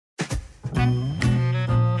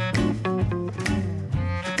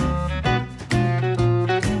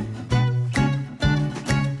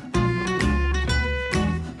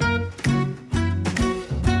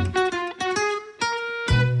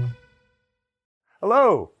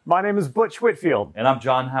Hello, my name is Butch Whitfield. And I'm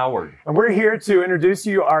John Howard. And we're here to introduce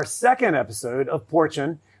you our second episode of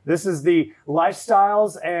Porchin. This is the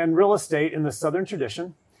lifestyles and real estate in the Southern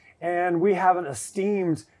tradition. And we have an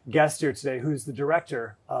esteemed guest here today who's the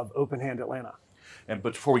director of Open Hand Atlanta.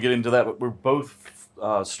 But before we get into that, we're both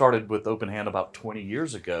started with Open Hand about 20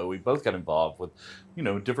 years ago. We both got involved with,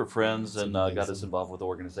 different friends and got us involved with the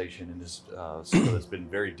organization. And it's something that's been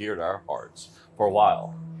very dear to our hearts for a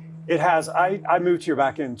while. It has. I moved here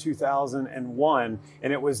back in 2001,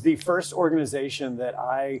 and it was the first organization that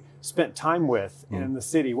I spent time with in the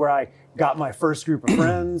city, where I got my first group of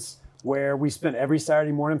friends, where we spent every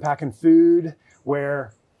Saturday morning packing food,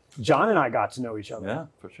 where John and I got to know each other. Yeah,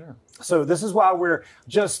 for sure. So this is why we're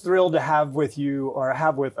just thrilled to have with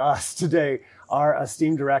us today our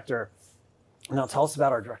esteemed director. Now tell us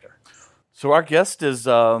about our director. So our guest has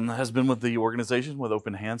been with the organization, with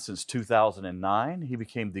Open Hand, since 2009. He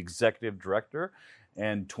became the executive director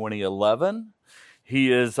in 2011.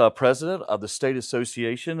 He is president of the State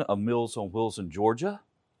Association of Meals on Wheels in Georgia.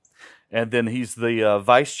 And then he's the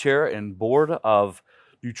vice chair and board of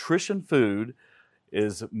Nutrition Food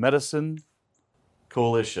is Medicine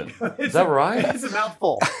Coalition. Is that right? It's a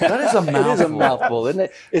mouthful. That is a mouthful. It is a mouthful, isn't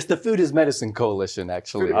it? It's the Food is Medicine Coalition,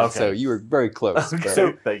 actually. Okay. So you were very close.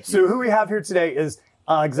 Okay. So who we have here today is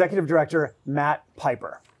Executive Director Matt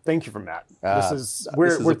Pieper. Thank you for Matt.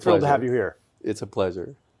 We're thrilled to have you here. It's a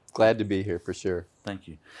pleasure. Glad to be here for sure. Thank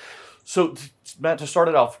you. So Matt, to start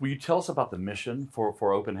it off, will you tell us about the mission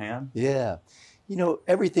for Open Hand? Yeah.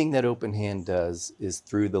 Everything that Open Hand does is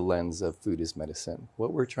through the lens of food is medicine.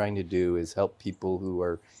 What we're trying to do is help people who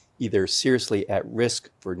are either seriously at risk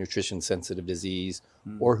for nutrition-sensitive disease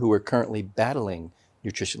or who are currently battling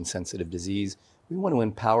nutrition-sensitive disease. We want to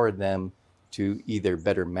empower them to either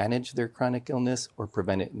better manage their chronic illness or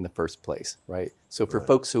prevent it in the first place, right? So for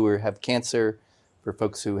folks who have cancer, for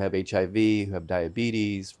folks who have HIV, who have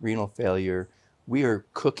diabetes, renal failure, we are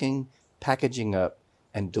cooking, packaging up,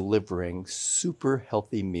 and delivering super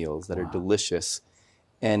healthy meals that are delicious,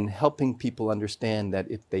 and helping people understand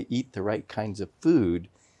that if they eat the right kinds of food,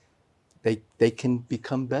 they can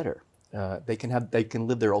become better. They can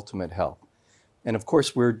live their ultimate health. And of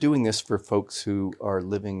course, we're doing this for folks who are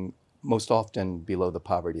living most often below the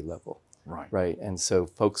poverty level. Right. And so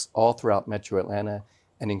folks all throughout Metro Atlanta,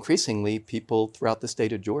 and increasingly people throughout the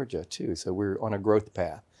state of Georgia too. So we're on a growth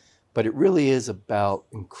path. But it really is about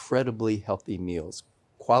incredibly healthy meals,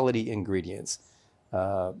 quality ingredients,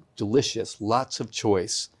 delicious, lots of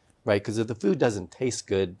choice, right? Because if the food doesn't taste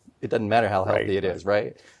good, it doesn't matter how healthy it is,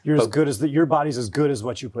 right? Your body's as good as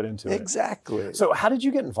what you put into it. Exactly. So how did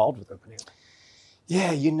you get involved with Open Hand?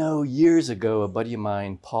 Yeah, years ago, a buddy of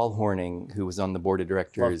mine, Paul Horning, who was on the board of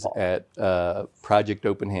directors at Project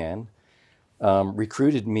Open Hand,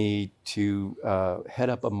 recruited me to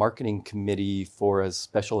head up a marketing committee for a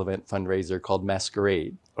special event fundraiser called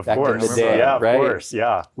Masquerade. Back in the day, yeah, right? Of course,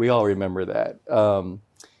 yeah. We all remember that.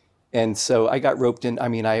 And so I got roped in. I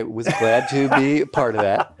mean, I was glad to be a part of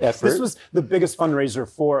that effort. This was the biggest fundraiser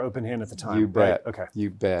for Open Hand at the time. You bet. Right? Okay. You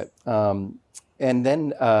bet. And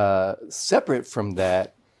then separate from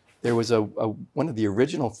that, there was one of the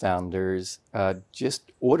original founders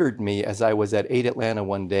just ordered me as I was at 8 Atlanta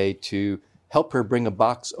one day to help her bring a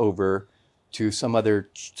box over to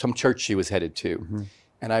some church she was headed to. Mm-hmm.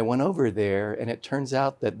 And I went over there, and it turns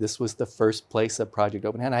out that this was the first place of Project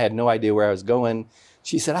Open Hand. I had no idea where I was going.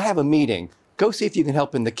 She said, I have a meeting. Go see if you can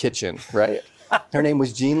help in the kitchen, right? Her name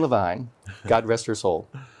was Jean Levine, God rest her soul.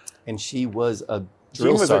 And she was a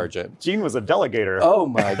drill sergeant. Jean was a delegator. Oh,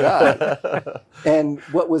 my God. And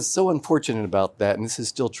what was so unfortunate about that, and this is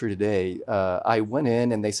still true today, I went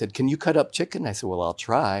in, and they said, can you cut up chicken? I said, well, I'll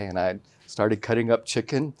try. And I started cutting up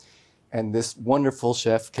chicken. And this wonderful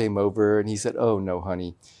chef came over, and he said, oh, no,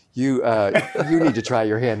 honey, you need to try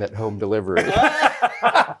your hand at home delivery.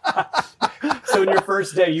 So in your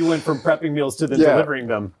first day, you went from prepping meals to delivering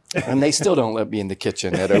them. And they still don't let me in the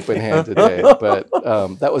kitchen at Open Hand today, but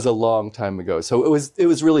that was a long time ago. So it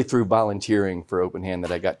was really through volunteering for Open Hand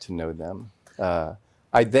that I got to know them.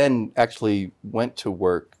 I then actually went to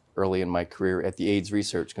work early in my career at the AIDS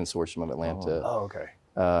Research Consortium of Atlanta. Oh,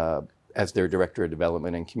 okay. As their director of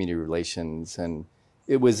development and community relations, and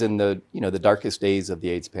it was in the darkest days of the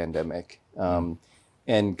AIDS pandemic,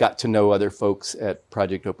 and got to know other folks at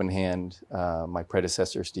Project Open Hand. My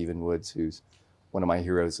predecessor, Stephen Woods, who's one of my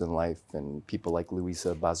heroes in life, and people like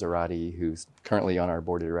Louisa Bazzarati, who's currently on our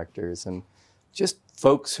board of directors, and just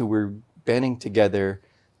folks who were banding together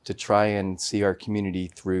to try and see our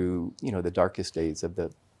community through the darkest days of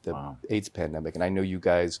the AIDS pandemic. And I know you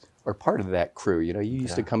guys are part of that crew. You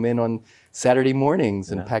used to come in on Saturday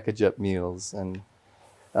mornings and package up meals. And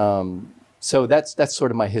So that's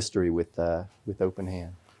sort of my history with Open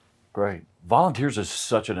Hand. Great. Volunteers is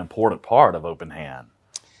such an important part of Open Hand.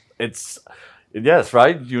 Yes,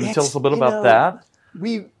 right? You want to tell us a bit about that?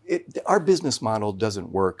 Our business model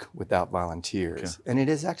doesn't work without volunteers. Okay. And it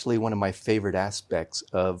is actually one of my favorite aspects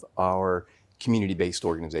of our community-based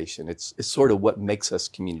organization. It's sort of what makes us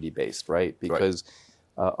community-based, right? Because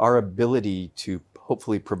our ability to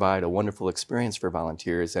hopefully provide a wonderful experience for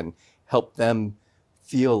volunteers and help them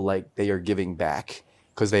feel like they are giving back,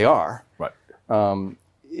 because they are, right.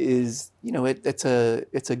 Is, it's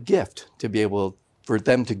a gift to be able for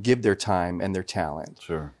them to give their time and their talent.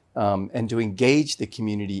 Sure. And to engage the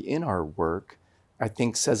community in our work, I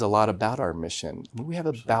think says a lot about our mission. We have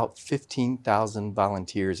about 15,000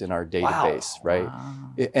 volunteers in our database, right? Wow.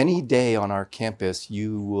 Any day on our campus,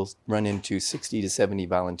 you will run into 60 to 70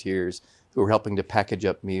 volunteers who are helping to package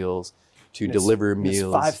up meals, to deliver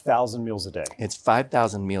meals. It's 5,000 meals a day. It's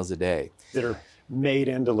 5,000 meals a day. That are made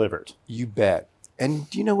and delivered. You bet. And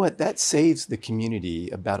do you know what? That saves the community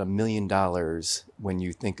about $1 million when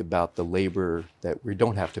you think about the labor that we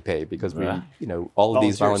don't have to pay, because all of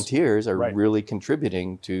these volunteers are really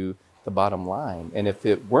contributing to the bottom line. And if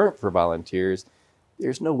it weren't for volunteers,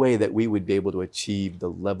 there's no way that we would be able to achieve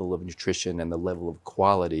the level of nutrition and the level of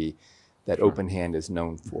quality that Open Hand is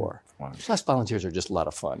known for. Wow. Plus, volunteers are just a lot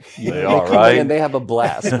of fun. They are, right? And they have a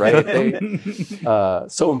blast, right?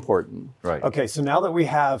 So important. Right. Okay, so now that we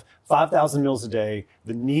have 5,000 meals a day,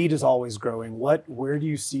 the need is always growing. Where do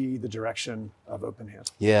you see the direction of Open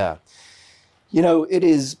Hand? Yeah. It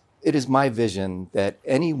is my vision that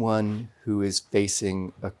anyone who is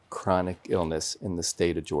facing a chronic illness in the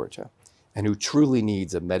state of Georgia and who truly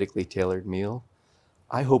needs a medically tailored meal,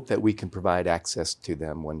 I hope that we can provide access to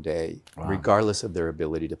them one day, regardless of their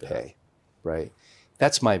ability to pay, right?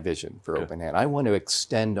 That's my vision for Open Hand. I want to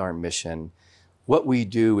extend our mission. What we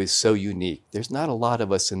do is so unique. There's not a lot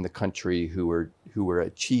of us in the country who are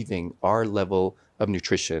achieving our level of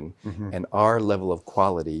nutrition and our level of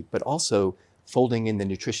quality, but also folding in the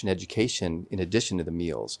nutrition education in addition to the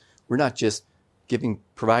meals. We're not just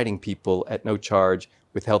providing people at no charge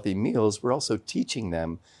with healthy meals, we're also teaching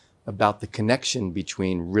them about the connection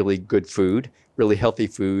between really good food, really healthy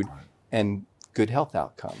food, and good health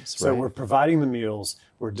outcomes. So we're providing the meals,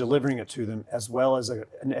 we're delivering it to them, as well as an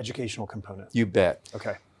educational component. You bet.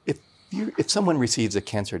 Okay. If someone receives a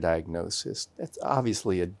cancer diagnosis, that's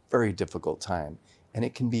obviously a very difficult time, and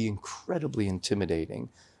it can be incredibly intimidating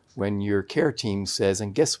when your care team says,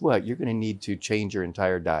 and guess what, you're going to need to change your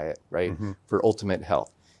entire diet, right, for ultimate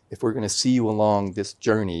health. If we're going to see you along this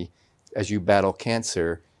journey as you battle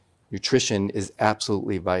cancer, nutrition is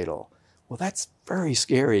absolutely vital. Well, that's very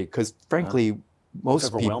scary because, frankly,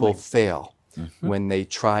 most people fail when they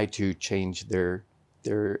try to change their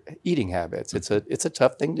eating habits. It's a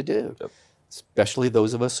tough thing to do, especially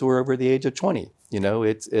those of us who are over the age of 20.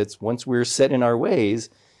 It's once we're set in our ways.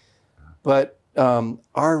 But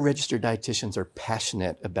our registered dietitians are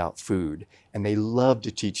passionate about food, and they love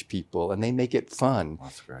to teach people, and they make it fun.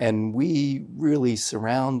 That's great. And we really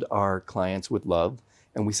surround our clients with love.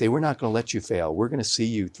 And we say, we're not going to let you fail. We're going to see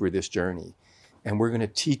you through this journey. And we're going to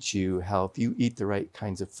teach you how if you eat the right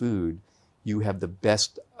kinds of food, you have the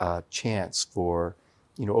best chance for,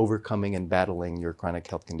 overcoming and battling your chronic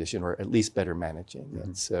health condition, or at least better managing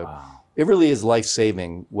it. So it really is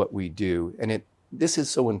life-saving what we do. And this is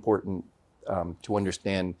so important to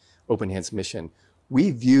understand Open Hand's mission.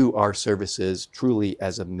 We view our services truly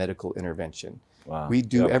as a medical intervention. Wow. We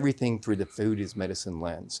do everything through the food is medicine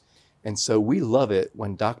lens. And so we love it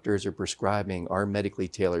when doctors are prescribing our medically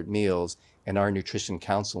tailored meals and our nutrition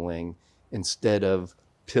counseling instead of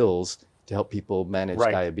pills to help people manage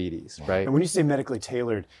diabetes, right? And when you say medically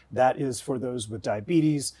tailored, that is for those with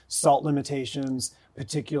diabetes, salt limitations,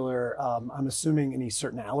 particular, I'm assuming any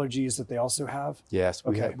certain allergies that they also have? Yes,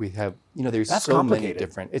 we have, there's so many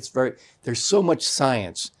different, there's so much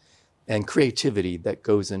science and creativity that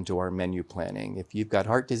goes into our menu planning. If you've got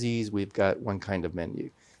heart disease, we've got one kind of menu.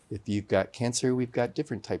 If you've got cancer, we've got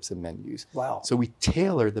different types of menus. Wow. So we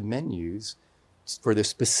tailor the menus for the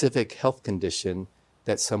specific health condition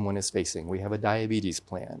that someone is facing. We have a diabetes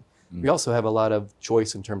plan. We also have a lot of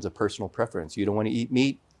choice in terms of personal preference. You don't want to eat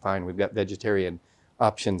meat? Fine, we've got vegetarian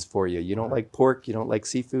options for you. You don't like pork? You don't like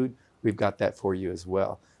seafood? We've got that for you as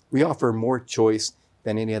well. We offer more choice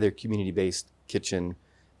than any other community-based kitchen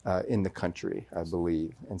in the country, I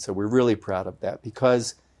believe. And so we're really proud of that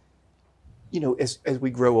because as we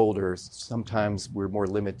grow older, sometimes we're more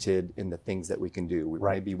limited in the things that we can do.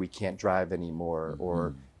 Maybe we can't drive anymore,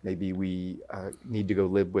 or maybe we need to go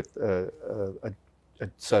live with a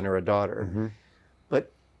son or a daughter.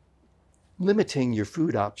 But limiting your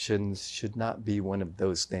food options should not be one of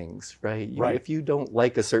those things, right? Right. If you don't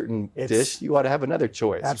like a certain dish, you ought to have another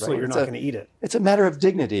choice. Absolutely, right? you're not going to eat it. It's a matter of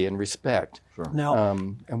dignity and respect. Sure. Now,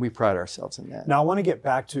 and we pride ourselves in that. Now, I want to get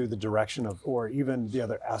back to the direction of, or even the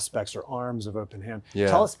other aspects or arms of Open Hand. Yeah.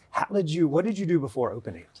 Tell us, what did you do before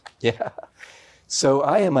Open Hand? Yeah. So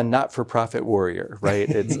I am a not-for-profit warrior, right?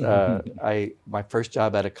 It's my first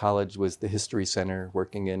job out of college was the History Center,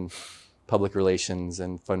 working in public relations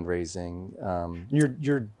and fundraising.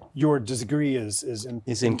 Your degree is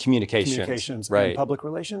in communications, right? right? And public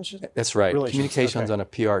relations. That's right. Communications on a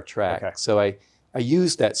PR track. Okay. So I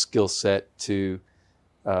used that skill set to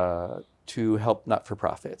help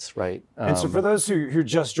not-for-profits, right? And so for those who are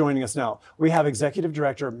just joining us now, we have Executive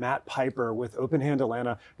Director Matt Pieper with Open Hand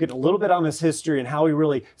Atlanta, getting a little bit on his history and how he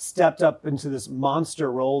really stepped up into this monster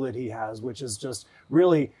role that he has, which is just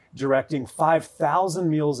really directing 5,000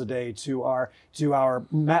 meals a day to our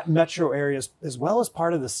metro areas, as well as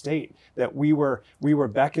part of the state that we were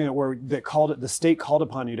beckoning, the state called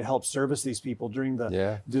upon you to help service these people during the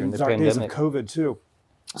dark days of COVID too.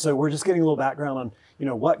 So we're just getting a little background on,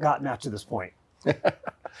 what got Matt to this point.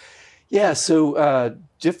 Yeah, so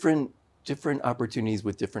different opportunities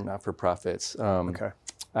with different not-for-profits. Okay.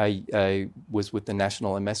 I was with the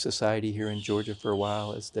National MS Society here in Georgia for a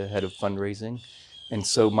while as the head of fundraising. And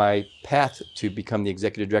so my path to become the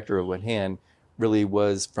executive director of Open Hand really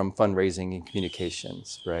was from fundraising and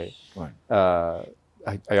communications, right? Right.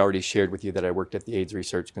 I already shared with you that I worked at the AIDS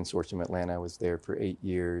Research Consortium Atlanta. I was there for 8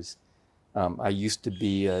 years. I used to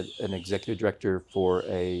be an executive director for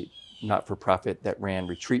a not-for-profit that ran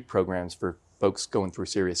retreat programs for folks going through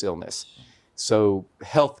serious illness. So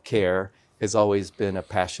healthcare has always been a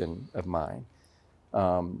passion of mine.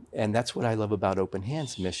 And that's what I love about Open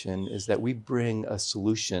Hand's mission, is that we bring a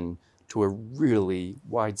solution to a really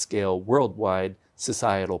wide-scale, worldwide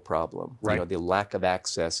societal problem, right. The lack of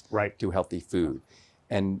access right. to healthy food.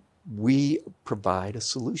 And we provide a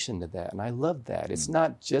solution to that, and I love that. It's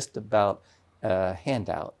not just about a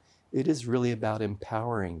handout. It is really about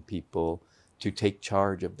empowering people to take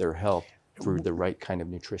charge of their health through the right kind of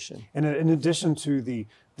nutrition. And in addition to the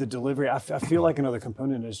delivery, I feel like another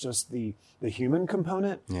component is just the human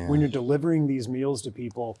component. Yeah. When you're delivering these meals to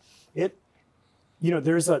people,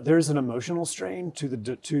 there's an emotional strain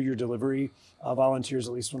to your delivery volunteers.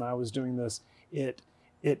 At least when I was doing this,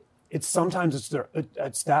 it's sometimes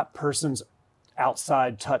it's that person's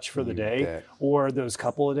outside touch for the day or those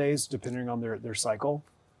couple of days, depending on their cycle.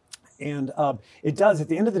 And it does, at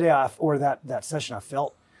the end of the day, that session, I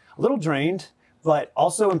felt a little drained, but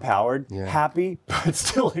also empowered, happy, but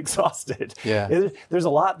still exhausted. Yeah. There's a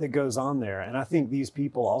lot that goes on there. And I think these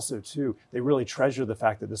people also, too, they really treasure the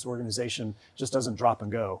fact that this organization just doesn't drop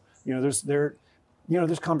and go. There's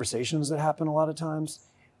conversations that happen a lot of times.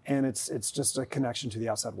 And it's just a connection to the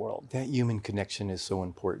outside world. That human connection is so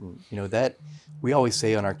important. That we always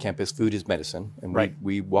say on our campus, food is medicine, and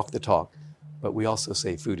we walk the talk, but we also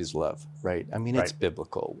say food is love, right? I mean, it's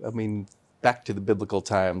biblical. I mean, back to the biblical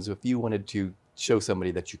times, if you wanted to show somebody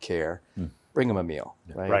that you care, bring them a meal,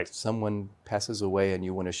 right? If someone passes away and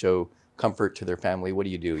you want to show comfort to their family, what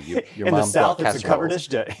do? Your in mom the South, it's a cover casseroles. dish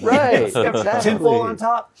day. Right, exactly. Tinfoil on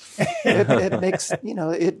top. It makes,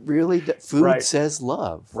 it really, food says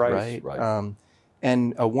love, right?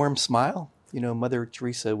 And a warm smile, Mother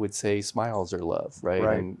Teresa would say smiles are love,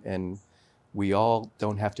 right? And we all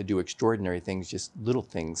don't have to do extraordinary things, just little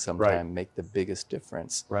things sometimes make the biggest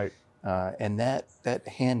difference. Right. And that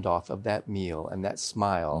handoff of that meal and that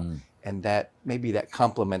smile and that maybe that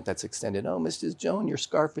compliment that's extended, oh, Mrs. Joan, your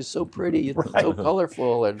scarf is so pretty, it's so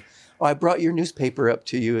colorful, and oh, I brought your newspaper up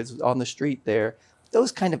to you, it's on the street there.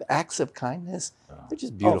 Those kind of acts of kindness, they're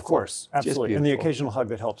just beautiful. Oh, of course, absolutely. And the occasional hug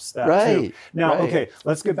that helps that too. Now, okay,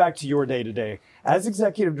 let's get back to your day to day. As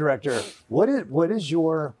executive director, what's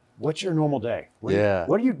your normal day? What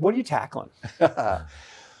are you tackling?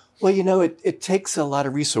 Well, it takes a lot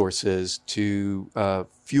of resources to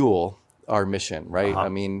fuel our mission, right? I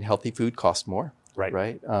mean, healthy food costs more,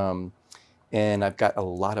 right? And I've got a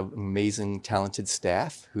lot of amazing, talented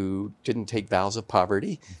staff who didn't take vows of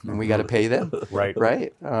poverty, and we got to pay them,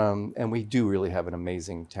 right? And we do really have an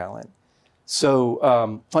amazing talent.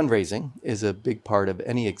 So fundraising is a big part of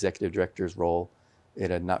any executive director's role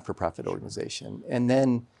in a not-for-profit organization. And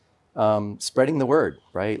then spreading the word,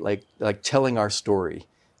 right? Like telling our story.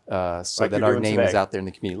 So that our name is out there in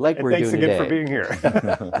the community, like we're doing today. Thanks again for being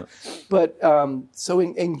here. But so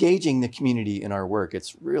engaging the community in our work,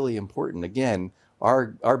 it's really important. Again,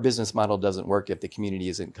 our business model doesn't work if the community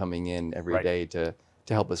isn't coming in every day to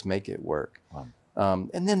help us make it work.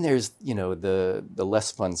 And then there's, the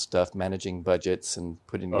less fun stuff, managing budgets and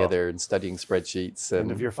putting together and studying spreadsheets.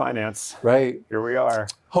 End of your finance. Right. Here we are.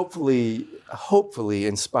 Hopefully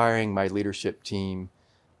inspiring my leadership team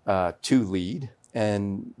to lead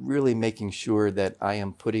and really making sure that I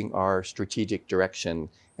am putting our strategic direction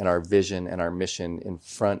and our vision and our mission in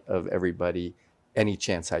front of everybody any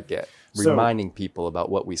chance I get, reminding people about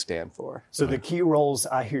what we stand for. So the key roles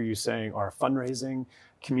I hear you saying are fundraising,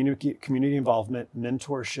 community involvement,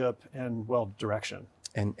 mentorship, and direction.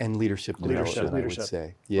 And leadership development, I would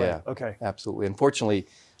say. Yeah, right. Okay. Absolutely. Unfortunately,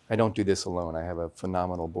 I don't do this alone. I have a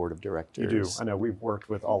phenomenal board of directors. You do. I know. We've worked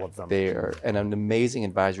with all of them. They are an amazing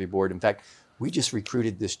advisory board. In fact, we just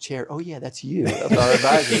recruited this chair. Oh, yeah, that's you of our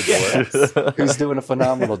advisory board, who's doing a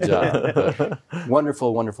phenomenal job. But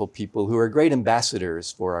wonderful, wonderful people who are great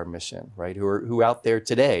ambassadors for our mission, right? Who out there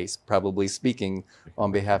today probably speaking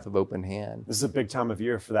on behalf of Open Hand. This is a big time of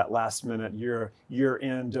year for that last minute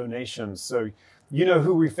year-end donations. So you know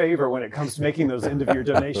who we favor when it comes to making those end-of-year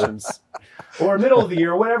donations. Or middle of the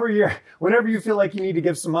year, whenever you feel like you need to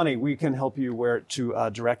give some money, we can help you where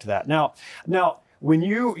to direct that. Now, when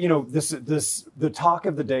the talk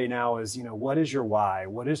of the day now is, what is your why?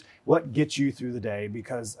 What gets you through the day?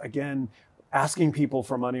 Because again, asking people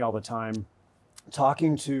for money all the time,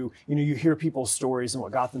 talking to, you hear people's stories and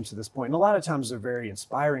what got them to this point. And a lot of times they're very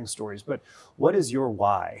inspiring stories, but what is your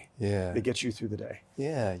why that gets you through the day?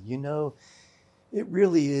 Yeah, it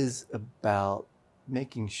really is about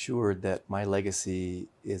making sure that my legacy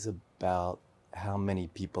is about how many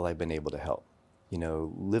people I've been able to help.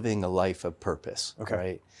 Living a life of purpose,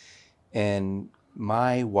 right? And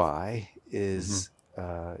my why is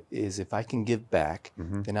if I can give back,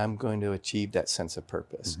 then I'm going to achieve that sense of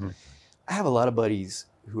purpose. I have a lot of buddies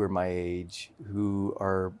who are my age who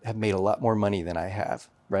have made a lot more money than I have,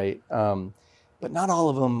 right? But not all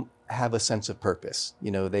of them have a sense of purpose.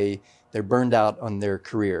 They're burned out on their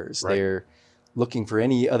careers. Right. They're looking for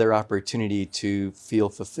any other opportunity to feel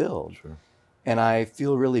fulfilled. Sure. And I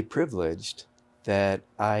feel really privileged that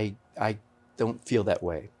I don't feel that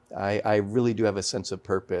way. I really do have a sense of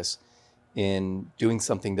purpose in doing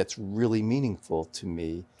something that's really meaningful to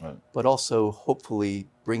me, right, but also hopefully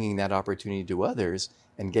bringing that opportunity to others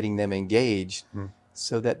and getting them engaged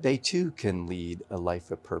so that they too can lead a life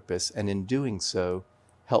of purpose, and in doing so,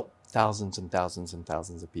 help thousands and thousands and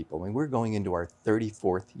thousands of people. I mean, we're going into our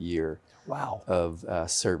 34th year of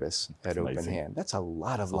service at Open Hand. That's a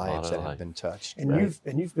lot of lives that have been touched. And right?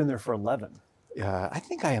 you've been there for 11. I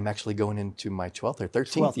think I am actually going into my 12th or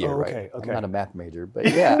 13th year, right? Okay. I'm not a math major, but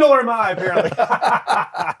yeah. Nor am I, apparently.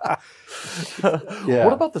 Yeah.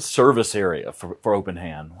 What about the service area for Open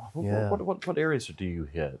Hand? Yeah. What areas do you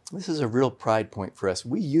hit? This is a real pride point for us.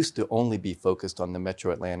 We used to only be focused on the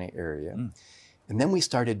Metro Atlanta area. And then we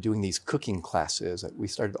started doing these cooking classes. We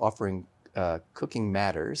started offering Cooking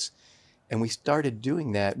Matters. And we started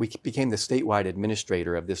doing that. We became the statewide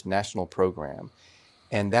administrator of this national program.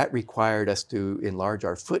 And that required us to enlarge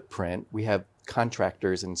our footprint. We have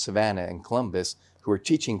contractors in Savannah and Columbus who are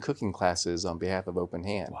teaching cooking classes on behalf of Open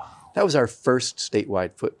Hand. Wow. That was our first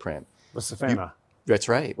statewide footprint. With Savannah. That's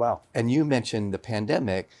right. Wow. And you mentioned the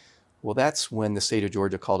pandemic. Well, that's when the state of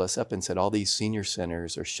Georgia called us up and said all these senior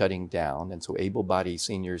centers are shutting down. And so able-bodied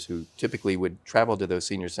seniors who typically would travel to those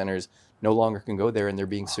senior centers no longer can go there, and they're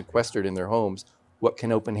being sequestered in their homes. What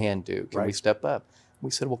can Open Hand do? Can we step up? We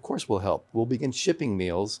said, well, of course we'll help. We'll begin shipping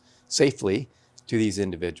meals safely to these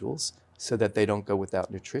individuals so that they don't go without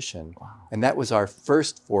nutrition. Wow. And that was our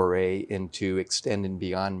first foray into extend and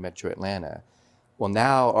beyond Metro Atlanta. Well,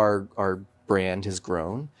 now our brand has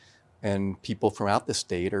grown, and people from out the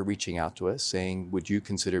state are reaching out to us saying, would you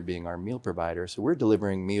consider being our meal provider? So we're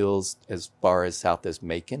delivering meals as far as south as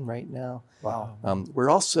Macon right now. Wow. We're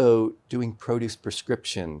also doing produce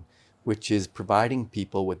prescription, which is providing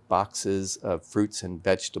people with boxes of fruits and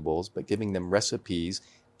vegetables, but giving them recipes,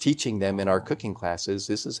 teaching them in our cooking classes,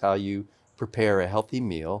 this is how you prepare a healthy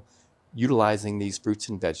meal, utilizing these fruits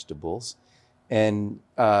and vegetables, and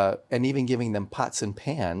even giving them pots and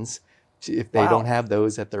pans if they don't have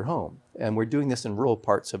those at their home. And we're doing this in rural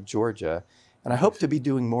parts of Georgia, and I hope to be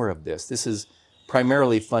doing more of this. This is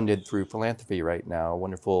primarily funded through philanthropy right now,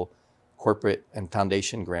 wonderful corporate and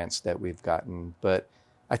foundation grants that we've gotten, but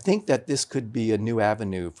I think that this could be a new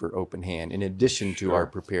avenue for Open Hand, in addition to our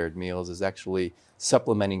prepared meals, is actually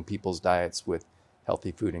supplementing people's diets with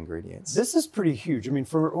healthy food ingredients. This is pretty huge. I mean,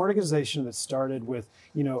 for an organization that started with,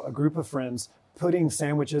 a group of friends putting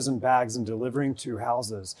sandwiches in bags and delivering to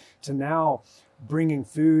houses, to now bringing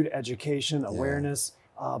food, education, awareness,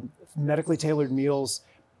 medically tailored meals.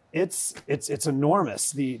 it's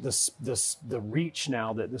enormous, the reach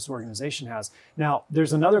now that this organization has. Now,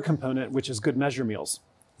 there's another component, which is Good Measure Meals.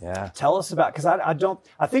 Yeah. Tell us about, because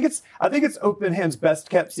I think it's Open Hand's best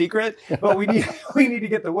kept secret, but we need to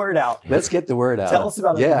get the word out. Let's get the word out. Tell us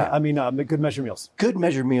about Good Measure Meals. Good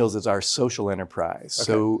Measure Meals is our social enterprise.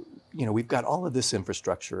 Okay. So, we've got all of this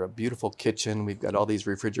infrastructure, a beautiful kitchen. We've got all these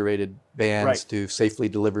refrigerated vans to safely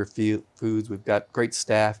deliver foods. We've got great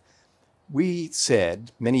staff. We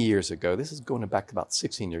said many years ago, this is going back about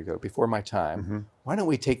 16 years ago, before my time, why don't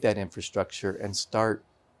we take that infrastructure and start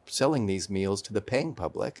selling these meals to the paying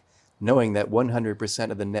public, knowing that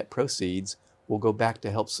 100% of the net proceeds will go back to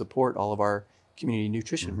help support all of our community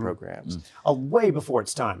nutrition programs. Way before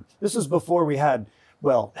its time. This was before we had,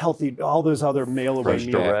 healthy, all those other mail-away Fresh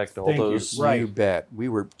meals. Direct, all those. You bet. We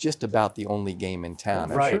were just about the only game in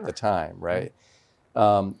town at the time, right?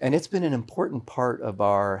 And it's been an important part of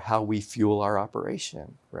how we fuel our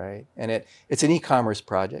operation, right? And it's an e-commerce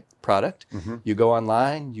product. You go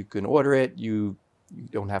online, you can order it. You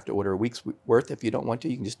don't have to order a week's worth if you don't want to.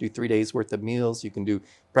 You can just do 3 days worth of meals. You can do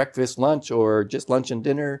breakfast, lunch, or just lunch and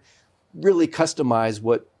dinner. Really customize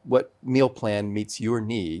what meal plan meets your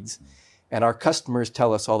needs. And our customers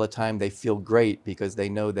tell us all the time they feel great because they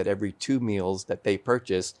know that every 2 meals that they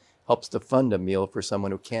purchase helps to fund a meal for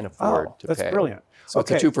someone who can't afford to pay. That's brilliant. So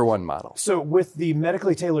it's a 2-for-1 model. So with the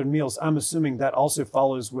medically tailored meals, I'm assuming that also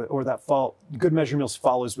follows Good Measure Meals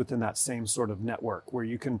follows within that same sort of network where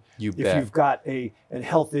you can, if you've got a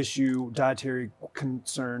health issue, dietary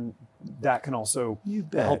concern, that can also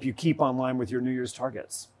help you keep online with your New Year's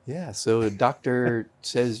targets. Yeah, so a doctor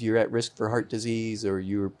says you're at risk for heart disease or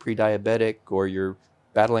you're pre-diabetic or you're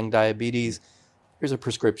battling diabetes. Here's a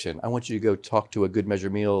prescription. I want you to go talk to a Good Measure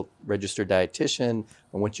Meal registered dietitian.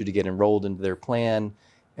 I want you to get enrolled into their plan,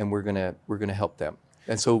 and we're gonna help them.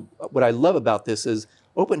 And so what I love about this is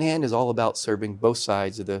Open Hand is all about serving both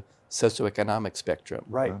sides of the socioeconomic spectrum.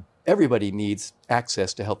 Right. Everybody needs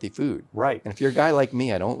access to healthy food. Right. And if you're a guy like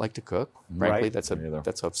me, I don't like to cook. Frankly, Right. that's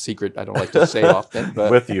a secret I don't like to say often.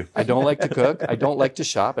 But With you. I don't like to cook. I don't like to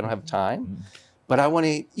shop. I don't have time. But I want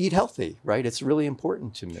to eat healthy, right? It's really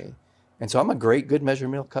important to me. And so I'm a great Good Measure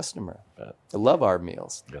Meal customer. I love our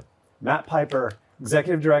meals. Yeah. Matt Pieper,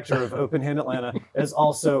 Executive Director of Open Hand Atlanta, is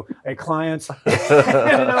also a client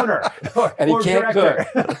and an owner. And he can't cook.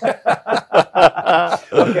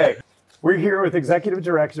 Okay. We're here with Executive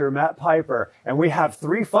Director Matt Pieper, and we have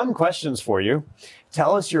 3 fun questions for you.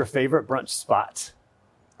 Tell us your favorite brunch spot.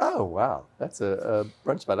 Oh, wow. That's a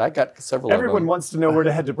brunch spot. I got several of Everyone them. wants to know where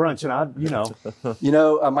to head to brunch,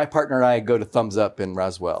 and my partner and I go to Thumbs Up in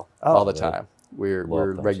Roswell all the time. We're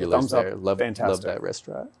Thumbs regulars Thumbs Up. there. Love Fantastic. that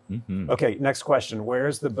restaurant. Okay, next question.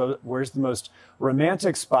 Where's the most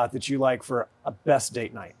romantic spot that you like for a best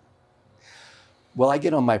date night? Well, I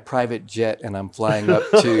get on my private jet and I'm flying up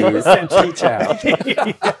to T-Town,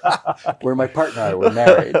 where my partner and I were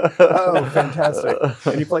married. Oh, fantastic.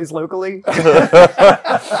 Any place locally?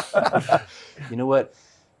 You know what?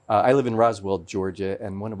 I live in Roswell, Georgia,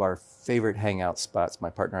 and one of our favorite hangout spots, my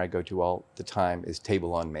partner and I go to all the time, is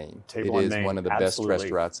Table on Main. It is one of the best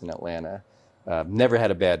restaurants in Atlanta. Never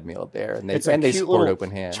had a bad meal there, and they support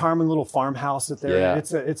Open Hand. Charming little farmhouse at there. Yeah.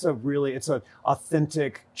 It's an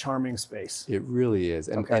authentic, charming space. It really is,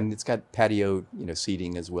 and it's got patio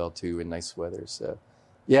seating as well too in nice weather. So,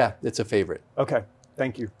 yeah, it's a favorite. Okay,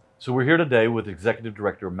 thank you. So we're here today with Executive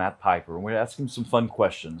Director Matt Pieper, and we're asking some fun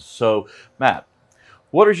questions. So, Matt,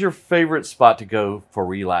 what is your favorite spot to go for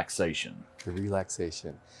relaxation? For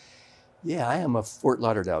relaxation. Yeah, I am a Fort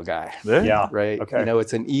Lauderdale guy. Yeah. Right. Okay.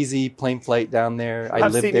 It's an easy plane flight down there.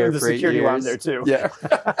 I've lived seen there the for 8 security years. around there too.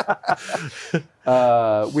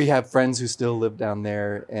 Yeah. We have friends who still live down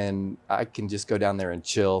there, and I can just go down there and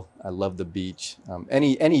chill. I love the beach.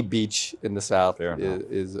 Any beach in the South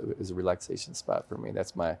is a relaxation spot for me.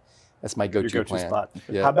 That's my go-to plan. Spot.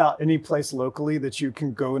 Yeah. How about any place locally that you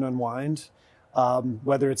can go and unwind?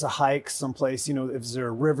 Whether it's a hike someplace, is there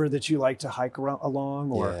a river that you like to hike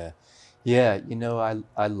along? Or Yeah,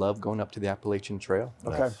 I love going up to the Appalachian Trail.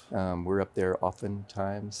 Okay. We're up there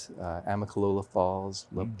oftentimes. Amicalola Falls,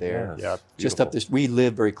 up there. Yeah, just up this. We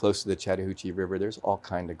live very close to the Chattahoochee River. There's all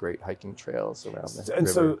kind of great hiking trails around the And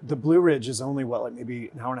river. so the Blue Ridge is only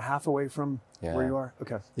maybe an hour and a half away from where you are?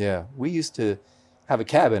 Okay. Yeah, we used to have a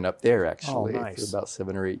cabin up there actually nice. for about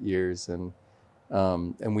 7 or 8 years, and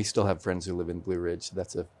we still have friends who live in Blue Ridge.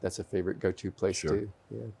 So that's a favorite go-to place too.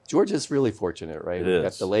 Yeah. Georgia's really fortunate, right? We've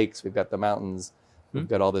got the lakes, we've got the mountains, we've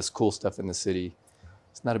got all this cool stuff in the city.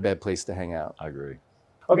 It's not a bad place to hang out. I agree.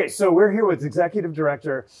 Okay, so we're here with Executive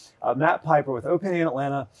Director Matt Pieper with Open Hand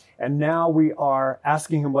Atlanta, and now we are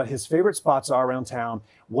asking him what his favorite spots are around town.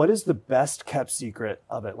 What is the best kept secret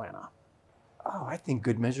of Atlanta? Oh, I think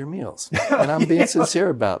Good Measure Meals. And I'm being sincere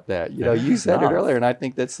about that. You know, you said it earlier, and I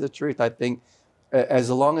think that's the truth. I think as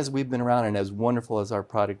long as we've been around and as wonderful as our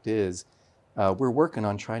product is, we're working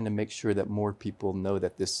on trying to make sure that more people know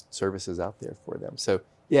that this service is out there for them. So,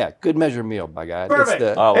 yeah, Good Measure Meal, by God. Perfect.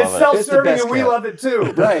 It's self-serving, and we love it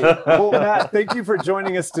too. Right. Well, Matt, thank you for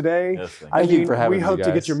joining us today. Yes, thank you for having me, we hope to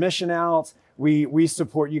guys. get your mission out. We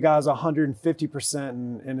support you guys 150%,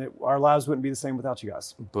 and our lives wouldn't be the same without you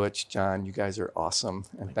guys. Butch, John, you guys are awesome,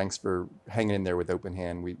 and thanks for hanging in there with Open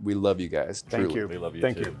Hand. We love you guys. Thank truly. you. We love you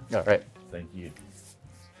Thank too. you. All right. Thank you.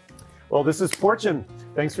 Well, this is Fortune.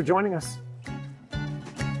 Thanks for joining us.